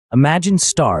Imagine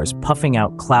stars puffing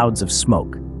out clouds of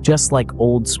smoke, just like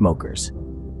old smokers.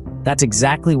 That's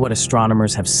exactly what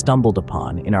astronomers have stumbled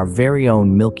upon in our very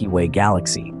own Milky Way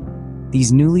galaxy.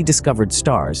 These newly discovered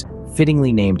stars,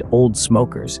 fittingly named old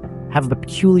smokers, have a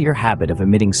peculiar habit of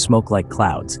emitting smoke-like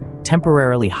clouds,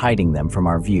 temporarily hiding them from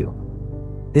our view.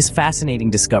 This fascinating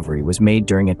discovery was made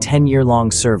during a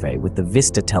 10-year-long survey with the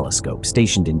Vista telescope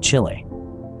stationed in Chile.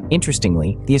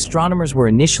 Interestingly, the astronomers were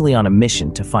initially on a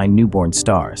mission to find newborn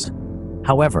stars.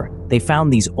 However, they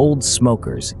found these old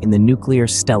smokers in the nuclear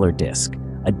stellar disk,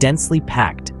 a densely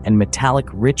packed and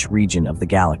metallic-rich region of the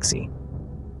galaxy.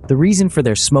 The reason for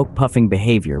their smoke-puffing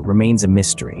behavior remains a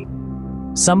mystery.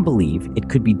 Some believe it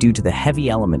could be due to the heavy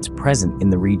elements present in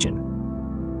the region.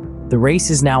 The race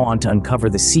is now on to uncover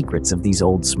the secrets of these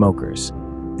old smokers.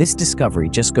 This discovery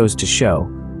just goes to show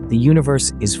the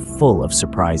universe is full of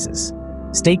surprises.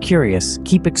 Stay curious,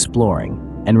 keep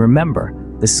exploring, and remember,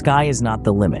 the sky is not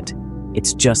the limit.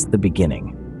 It's just the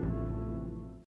beginning.